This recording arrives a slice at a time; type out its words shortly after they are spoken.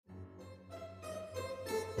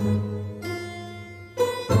Hello,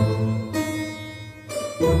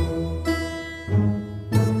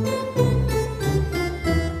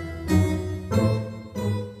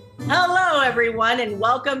 everyone, and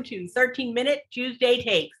welcome to 13-Minute Tuesday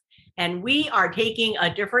Takes. And we are taking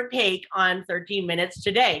a different take on 13 Minutes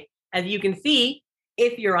today. As you can see,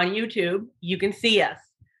 if you're on YouTube, you can see us.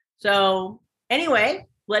 So anyway,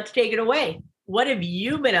 let's take it away. What have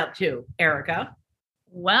you been up to, Erica?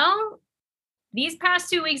 Well, these past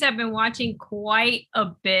 2 weeks, I've been watching quite a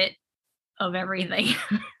bit of everything.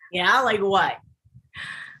 Yeah, like what?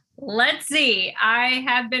 Let's see. I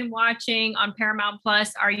have been watching on Paramount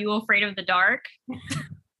Plus, Are You Afraid of the Dark?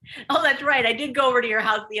 Oh, that's right. I did go over to your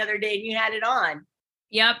house the other day and you had it on.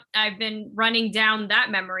 Yep, I've been running down that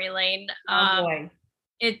memory lane. Oh, boy.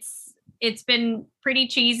 It's been pretty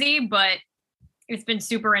cheesy, but it's been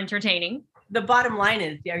super entertaining. The bottom line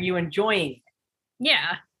is, are you enjoying it?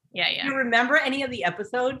 Yeah. Do you remember any of the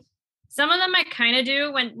episodes? Some of them I kind of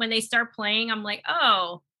do. When they start playing, I'm like,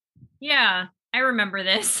 oh, yeah, I remember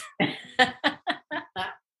this.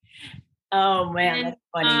 Oh, man, that's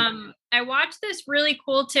funny. I watched this really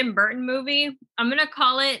cool Tim Burton movie. I'm going to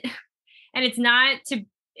call it, and it's not to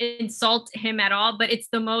insult him at all, but it's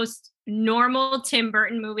the most normal Tim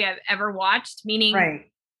Burton movie I've ever watched, meaning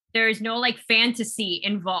there's no like fantasy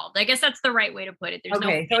involved. I guess that's the right way to put it.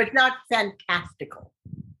 There's so it's not fantastical.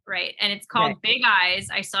 Right. And it's called Big Eyes.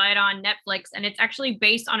 I saw it on Netflix, and it's actually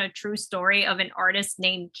based on a true story of an artist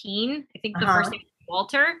named Keane. I think the first name is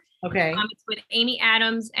Walter. Okay. It's with Amy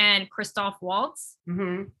Adams and Christoph Waltz.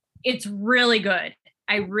 Mm-hmm. It's really good.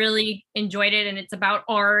 I really enjoyed it. And it's about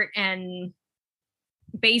art. And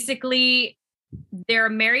basically, they're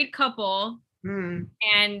a married couple.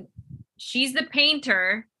 And she's the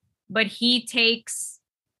painter, but he takes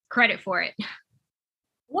credit for it.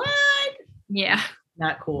 What? Yeah.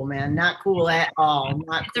 Not cool, man. Not cool at all.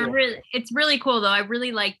 It's really cool though. I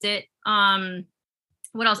really liked it.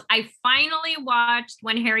 What else? I finally watched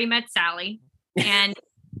When Harry Met Sally, and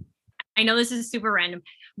I know this is super random,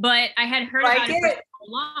 but I had heard about it for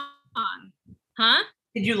so long. Huh?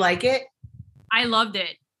 Did you like it? I loved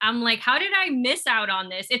it. I'm like, how did I miss out on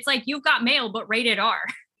this? It's like You've Got Mail, but rated R,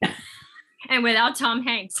 and without Tom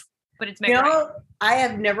Hanks. But it's Meg Ryan. I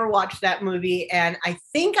have never watched that movie, and I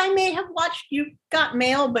think I may have watched You've Got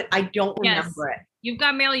Mail, but I don't remember it. You've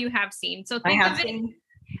Got Mail you have seen. So I have seen.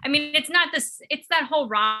 I mean, it's not this, it's that whole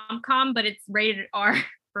rom-com, but it's rated R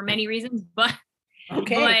for many reasons, but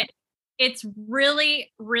it's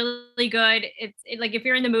really, really good. It's like, if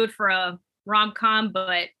you're in the mood for a rom-com,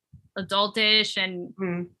 but adultish and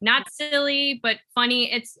not silly, but funny,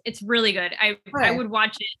 it's really good. I would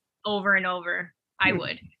watch it over and over. I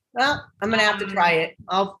would. Well, I'm going to have to try it.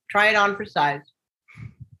 I'll try it on for size.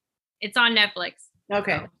 It's on Netflix.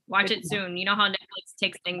 Okay. So watch it soon. You know how Netflix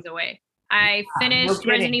takes things away. I finished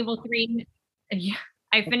Resident Evil 3. Yeah,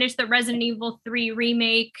 I finished the Resident Evil 3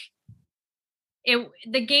 remake.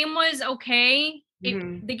 The game was okay. The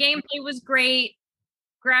gameplay was great.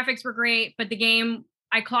 Graphics were great, but the game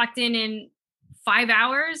I clocked in 5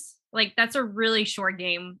 hours. Like, that's a really short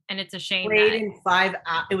game, and it's a shame. In 5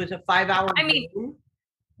 hours. It was a 5-hour game.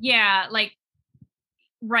 Yeah, like,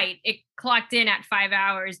 right. It clocked in at 5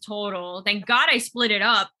 hours total. Thank God I split it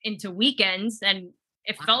up into weekends, and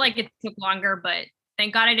it felt like it took longer, but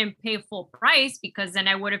thank God I didn't pay full price, because then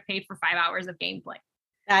I would have paid for 5 hours of gameplay.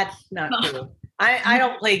 That's not cool. I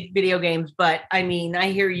don't play video games, but I mean,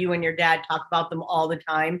 I hear you and your dad talk about them all the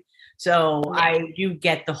time. So I do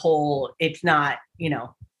get the whole, it's not,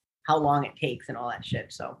 how long it takes and all that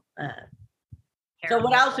shit. So, so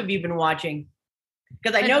what else have you been watching?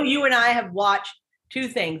 Because I know you and I have watched 2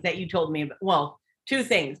 things that you told me about. Well, 2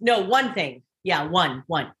 things. No, 1 thing. Yeah, one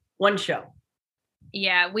show.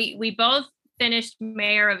 Yeah, we both finished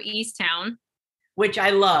Mayor of Easttown, which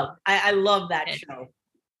I love. I love that show.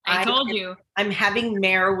 I told you. I'm having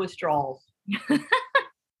mayor withdrawals.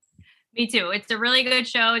 Me too. It's a really good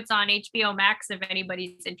show. It's on HBO Max if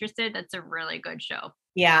anybody's interested. That's a really good show.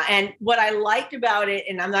 Yeah, and what I liked about it,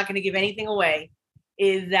 and I'm not going to give anything away,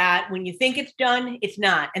 is that when you think it's done, it's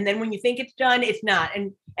not. And then when you think it's done, it's not.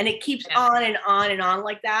 And it keeps on and on and on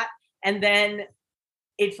like that. And then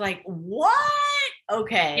it's like, what?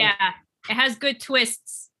 Okay. Yeah. It has good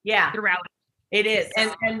twists. Yeah. Throughout. It is.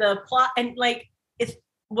 And the plot, and like, it's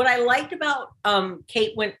what I liked about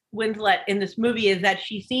Kate Winslet in this movie is that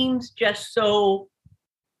she seems just so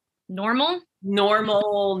normal,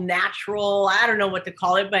 natural. I don't know what to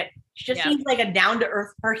call it, but she just seems like a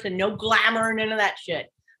down-to-earth person. No glamour, none of that shit.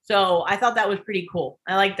 So I thought that was pretty cool.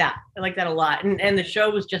 I like that. I like that a lot. And the show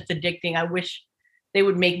was just addicting. I wish they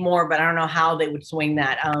would make more, but I don't know how they would swing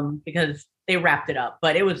that because they wrapped it up.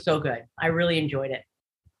 But it was so good. I really enjoyed it.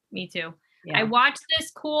 Me too. Yeah. I watched this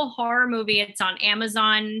cool horror movie. It's on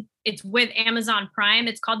Amazon. It's with Amazon Prime.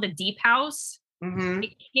 It's called The Deep House. Mm-hmm.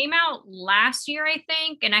 It came out last year, I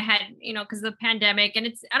think. And I had, because of the pandemic,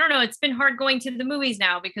 and I don't know, it's been hard going to the movies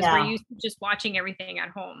now because we're used to just watching everything at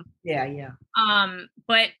home. Yeah.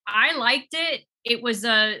 But I liked it. It was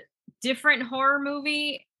a different horror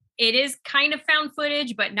movie. It is kind of found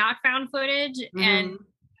footage, but not found footage. Mm-hmm. And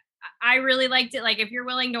I really liked it. Like, if you're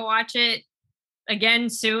willing to watch it again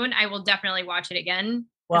soon, I will definitely watch it again.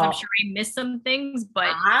 Well, I'm sure I missed some things, but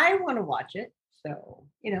I want to watch it. So,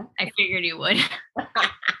 I figured you would.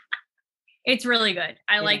 It's really good.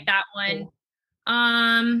 I like that one.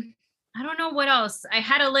 I don't know what else. I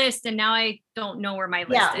had a list and now I don't know where my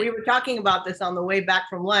list is. Yeah, we were talking about this on the way back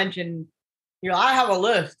from lunch and I have a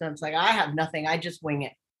list. And it's like, I have nothing. I just wing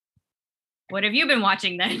it. What have you been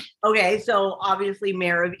watching then? Okay, so obviously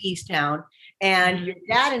Mayor of Easttown. And your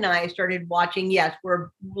dad and I started watching, yes, we're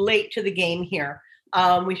late to the game here.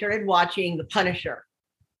 We started watching The Punisher.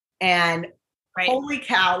 And holy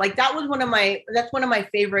cow, like that's one of my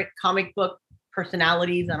favorite comic book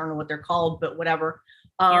personalities. I don't know what they're called, but whatever.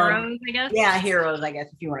 Heroes, I guess. Yeah, heroes, I guess,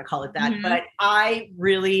 if you want to call it that. Mm-hmm. But I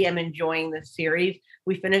really am enjoying this series.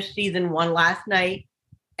 We finished season 1 last night,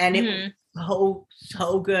 and it was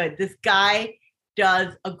so good. This guy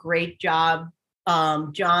does a great job.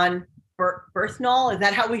 John Bernthal, is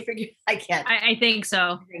that how we figure? I can't. I think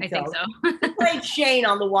so. I think so. He played Shane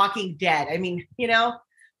on The Walking Dead. I mean,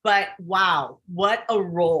 but wow, what a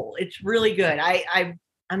role. It's really good.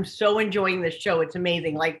 I'm so enjoying this show. It's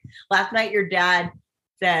amazing. Like last night, your dad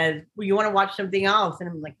says, well, you want to watch something else? And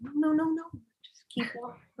I'm like, no. Just keep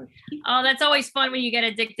watching. Oh, that's always fun when you get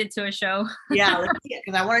addicted to a show. Yeah,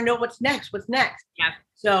 because I want to know what's next. Yeah.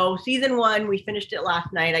 So season 1, we finished it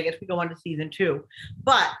last night. I guess we go on to season 2.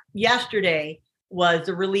 But yesterday was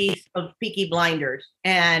the release of Peaky Blinders.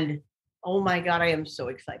 And oh my God, I am so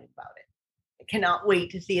excited about it. I cannot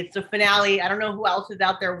wait to see it. It's the finale. I don't know who else is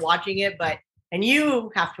out there watching it, and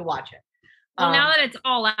you have to watch it. Well, now that it's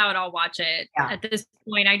all out, I'll watch it. Yeah. At this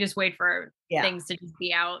point, I just wait for things to just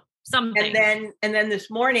be out. Something. And then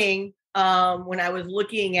this morning, when I was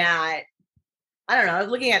looking at, I was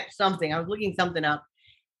looking something up,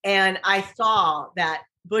 and I saw that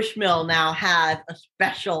Bushmill now has a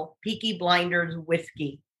special Peaky Blinders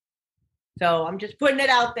whiskey. So I'm just putting it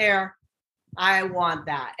out there. I want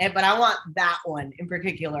that, but I want that one in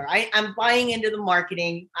particular. I'm buying into the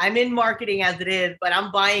marketing. I'm in marketing as it is, but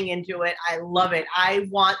I'm buying into it. I love it. I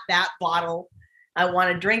want that bottle. I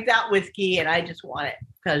want to drink that whiskey, and I just want it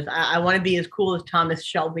because I want to be as cool as Tommy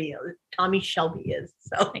Shelby is.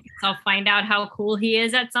 So I guess I'll find out how cool he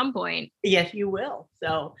is at some point. Yes, you will.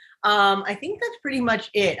 So I think that's pretty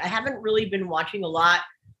much it. I haven't really been watching a lot.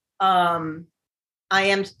 I'm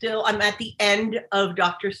at the end of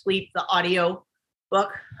Dr. Sleep, the audio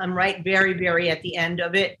book. I'm very, very at the end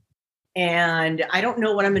of it. And I don't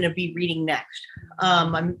know what I'm going to be reading next.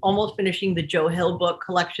 I'm almost finishing the Joe Hill book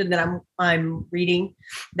collection that I'm reading.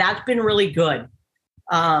 That's been really good.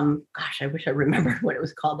 Gosh, I wish I remembered what it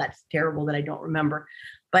was called. That's terrible that I don't remember,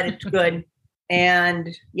 but it's good. And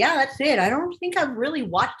yeah, that's it. I don't think I've really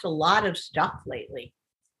watched a lot of stuff lately.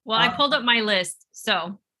 Well, I pulled up my list,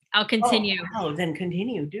 so I'll continue. Then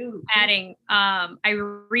continue. Adding. I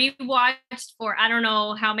rewatched for I don't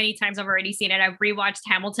know how many times I've already seen it. I've rewatched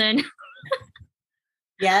Hamilton.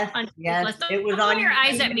 Yes. It was on your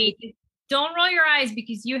eyes at me. Don't roll your eyes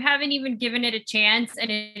because you haven't even given it a chance, and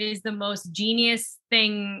it is the most genius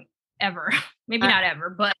thing ever. Maybe not ever,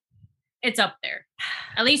 but it's up there,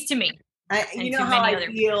 at least to me. You know how I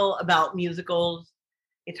feel about musicals.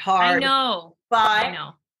 It's hard. I know,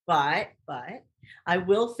 but I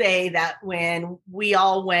will say that when we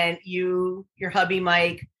all went, your hubby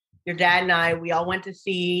Mike, your dad and I, we all went to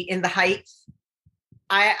see In the Heights.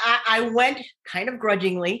 I went kind of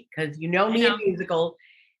grudgingly because me in musicals,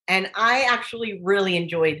 and I actually really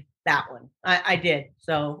enjoyed that one. I did,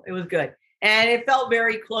 so it was good, and it felt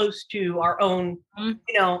very close to our own,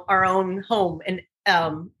 our own home and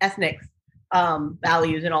ethnic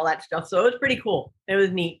values and all that stuff. So it was pretty cool. It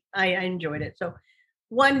was neat. I enjoyed it. So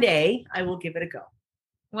one day I will give it a go.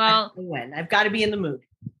 Well, I've got to be in the mood.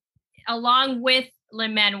 Along with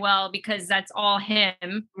Lin-Manuel, because that's all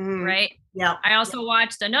him, right? Yeah. I also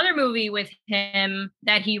watched another movie with him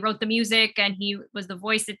that he wrote the music and he was the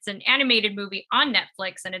voice. It's an animated movie on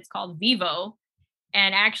Netflix and it's called Vivo.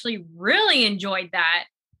 And I actually really enjoyed that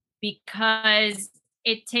because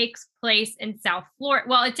it takes place in South Florida.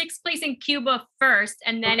 Well, it takes place in Cuba first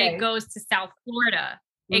and then it goes to South Florida.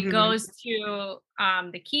 It goes to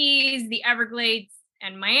the Keys, the Everglades,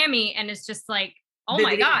 and Miami, and it's just like, oh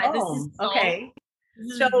my God, this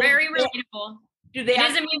is very relatable. Do they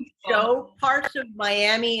show parts of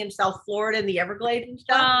Miami and South Florida and the Everglades and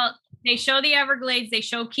stuff? Well, they show the Everglades, they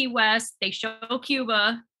show Key West, they show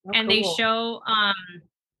Cuba, and they show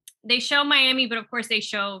Miami, but of course they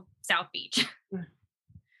show South Beach.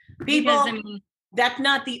 People, that's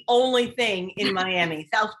not the only thing in Miami.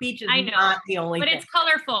 South Beach is not the only thing. But it's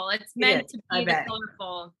colorful. It's meant to be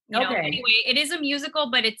colorful. You know, anyway, it is a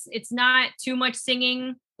musical, but it's not too much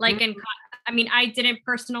singing like I didn't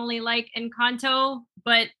personally like Encanto,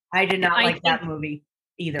 but I did not like that movie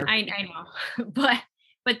either. I know.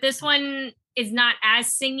 But this one is not as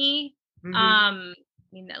singy.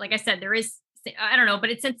 Like I said, there is, I don't know, but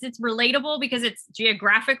since it's relatable because it's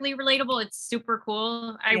geographically relatable, it's super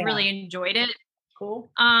cool. I really enjoyed it.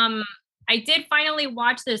 Cool. I did finally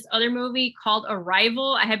watch this other movie called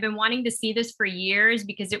Arrival. I have been wanting to see this for years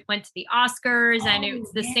because it went to the Oscars and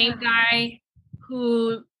it's the same guy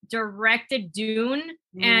who directed Dune,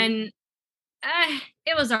 and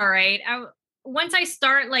it was all right. Once I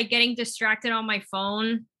start like getting distracted on my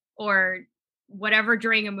phone or whatever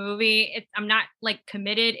during a movie, I'm not like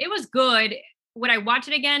committed. It was good. Would I watch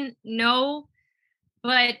it again? No.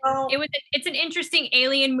 But it's an interesting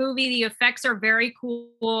alien movie. The effects are very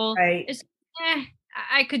cool. Right.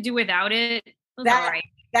 I could do without it. It was all right.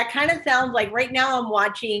 That kind of sounds like right now I'm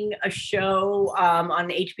watching a show on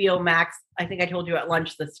HBO Max. I think I told you at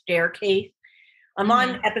lunch, The Staircase. I'm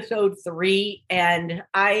on episode 3 and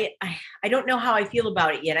I don't know how I feel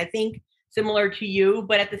about it yet. I think similar to you,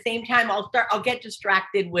 but at the same time I'll get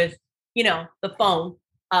distracted with, the phone.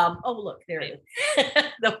 Oh, look, there it is.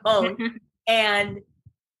 The phone. And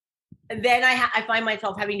then I find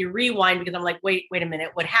myself having to rewind because I'm like, wait a minute,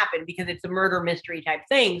 what happened? Because it's a murder mystery type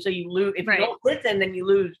thing. So you lose, if you don't listen, then you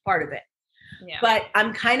lose part of it. Yeah. But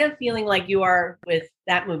I'm kind of feeling like you are with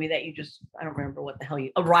that movie that you just, I don't remember what the hell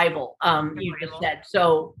Arrival. You just said.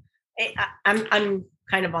 So I'm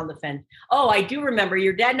kind of on the fence. Oh, I do remember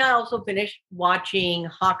your dad and I also finished watching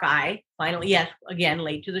Hawkeye. Finally, yes, again,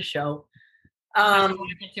 late to the show. I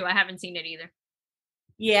haven't seen it either.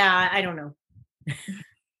 Yeah, I don't know.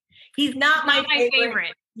 He's not my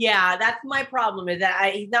favorite. Yeah, that's my problem is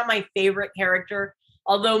that he's not my favorite character.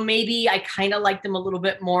 Although maybe I kind of liked him a little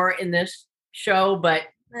bit more in this show, but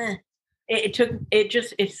it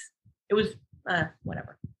was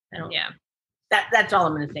whatever. I don't. Yeah. That's all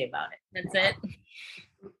I'm going to say about it. That's it.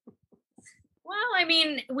 Well, I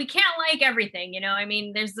mean, we can't like everything, I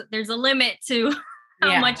mean, there's a limit to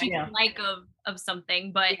how much you can like of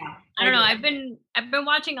something, but I don't know. I've been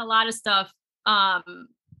watching a lot of stuff.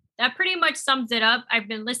 That pretty much sums it up. I've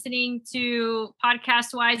been listening to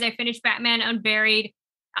podcast wise. I finished Batman Unburied.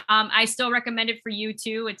 I still recommend it for you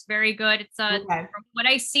too. It's very good. It's from what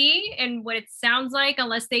I see and what it sounds like,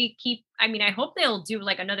 unless they keep, I hope they'll do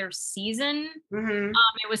like another season.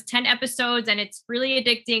 It was 10 episodes and it's really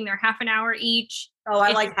addicting. They're half an hour each. Oh,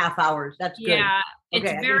 I like half hours. That's good. Yeah.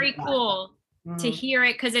 It's very cool to hear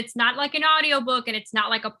it because it's not like an audiobook and it's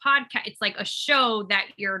not like a podcast. It's like a show that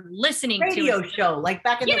you're listening to. Radio show, like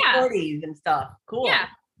back in the 40s and stuff. Cool. Yeah.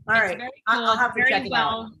 All right. Very cool. I'll have to check it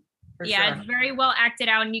out. It's very well acted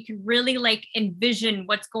out and you can really like envision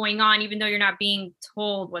what's going on, even though you're not being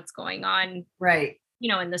told what's going on. Right.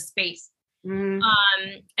 In the space. And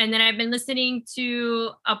then I've been listening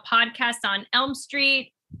to a podcast on Elm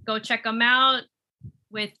Street. Go check them out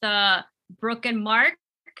with Brooke and Mark.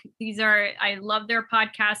 I love their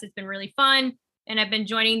podcast. It's been really fun. And I've been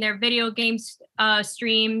joining their video games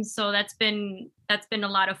streams. So that's been a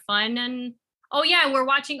lot of fun. And we're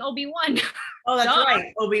watching Obi-Wan. Oh, that's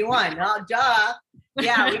right. Obi-Wan. Oh, duh.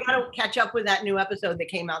 Yeah, we got to catch up with that new episode that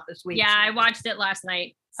came out this week. Yeah, I watched it last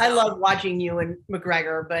night. So. I love watching you and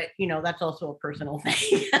McGregor, but that's also a personal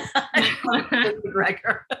thing.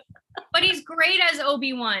 McGregor. But he's great as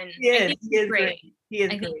Obi-Wan. He is great. He is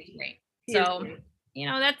great. So,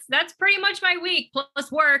 that's pretty much my week plus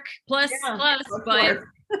work plus, but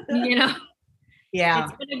yeah,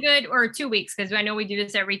 it's been a good, or 2 weeks, because I know we do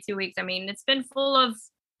this every 2 weeks. It's been full of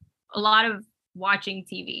a lot of watching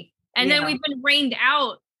TV. And then we've been rained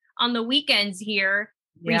out on the weekends here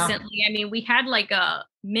recently. We had like a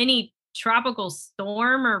mini tropical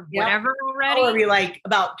storm or whatever already. Oh, we like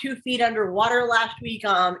about 2 feet underwater last week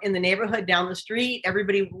in the neighborhood down the street.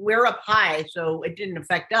 We're up high, so it didn't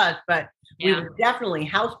affect us, but we were definitely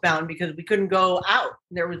housebound because we couldn't go out.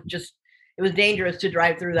 It was dangerous to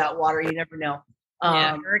drive through that water. You never know.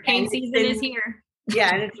 Hurricane season is here.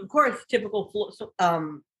 Yeah, and it's of course typical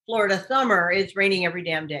Florida summer. It's raining every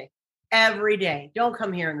damn day. every day. Don't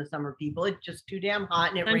come here in the summer, people. It's just too damn hot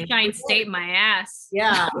and it rains. Sunshine State, my ass.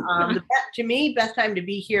 Yeah. To me, best time to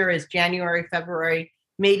be here is January, February,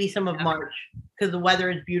 maybe some of March, because the weather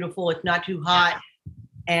is beautiful. It's not too hot.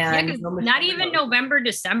 And not even November,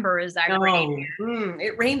 December is that great.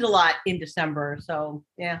 It rains a lot in December. So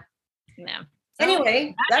yeah. Yeah. So,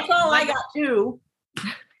 anyway, that's all I got too.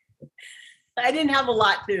 I didn't have a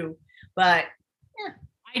lot too, but yeah.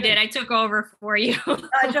 I did. I took over for you.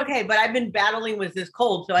 It's okay, but I've been battling with this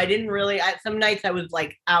cold, so I didn't really. Some nights I was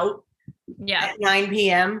like out at 9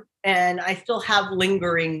 p.m. and I still have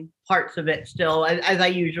lingering parts of it still, as I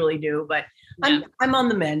usually do. But I'm on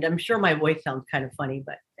the mend. I'm sure my voice sounds kind of funny,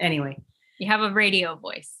 but anyway. You have a radio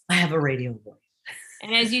voice. I have a radio voice.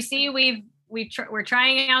 And as you see, we're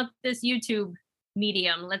trying out this YouTube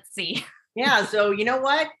medium. Let's see. Yeah. So you know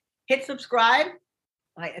what? Hit subscribe.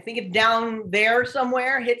 I think it's down there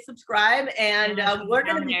somewhere. Hit subscribe, and we're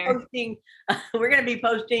going to be posting. We're going to be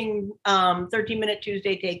posting 13-minute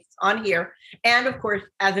Tuesday takes on here, and of course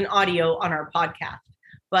as an audio on our podcast.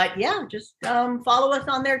 But yeah, just follow us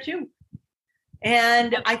on there too.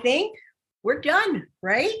 And I think we're done,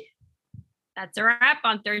 right? That's a wrap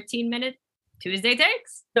on 13-minute Tuesday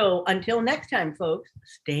takes. So until next time, folks,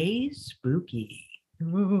 stay spooky.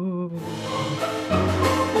 Ooh.